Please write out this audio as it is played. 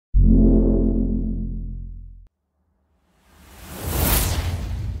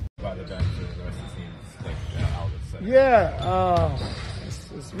Yeah,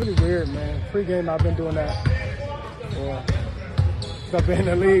 it's really weird, man. Pre-game, I've been doing that I've been in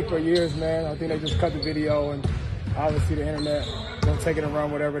the league for years, man. I think they just cut the video, and obviously the internet don't take it and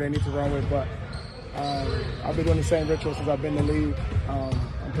run whatever they need to run with. But I've been doing the same ritual since I've been in the league.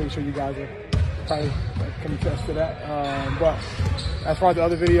 I'm pretty sure you guys are probably can attest to that. But as far as the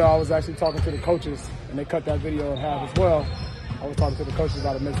other video, I was actually talking to the coaches, and they cut that video in half as well. I was talking to the coaches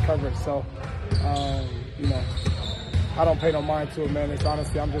about a missed coverage. So, you know, I don't pay no mind to it, man. It's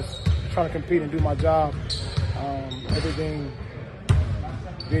honestly, I'm just trying to compete and do my job. Everything,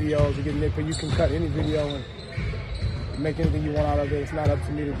 videos, you get nitpicked. You can cut any video and make anything you want out of it. It's not up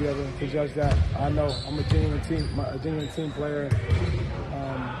to me to be able to judge that. I know I'm a genuine team player.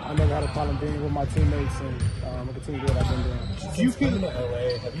 I never had a problem being with my teammates, and I continue to do what I've been doing. Do you feel in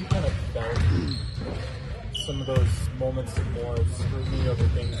LA? Have you kind of felt some of those moments of more scrutiny over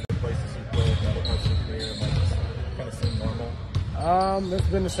things, the places you played, other parts of your career, might just kind of seem normal? It's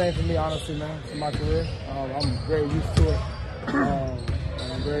been the same for me, honestly, man, in my career. I'm very used to it,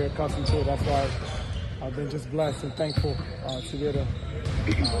 and I'm very accustomed to it. That's why I've been just blessed and thankful to be able to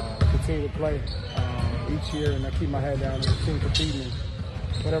continue to play each year, and I keep my head down and continue competing.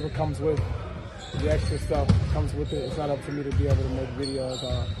 Whatever comes with the extra stuff comes with it. It's not up to me to be able to make videos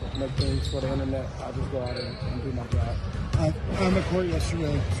or make things for the internet. I just go out and do my job. On the court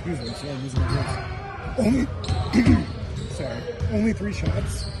yesterday, excuse me, sorry, I'm losing my voice. Only 3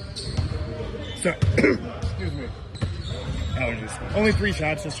 shots. So, excuse me. Allergies. Only 3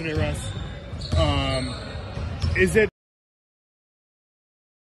 shots yesterday, Russ. Is it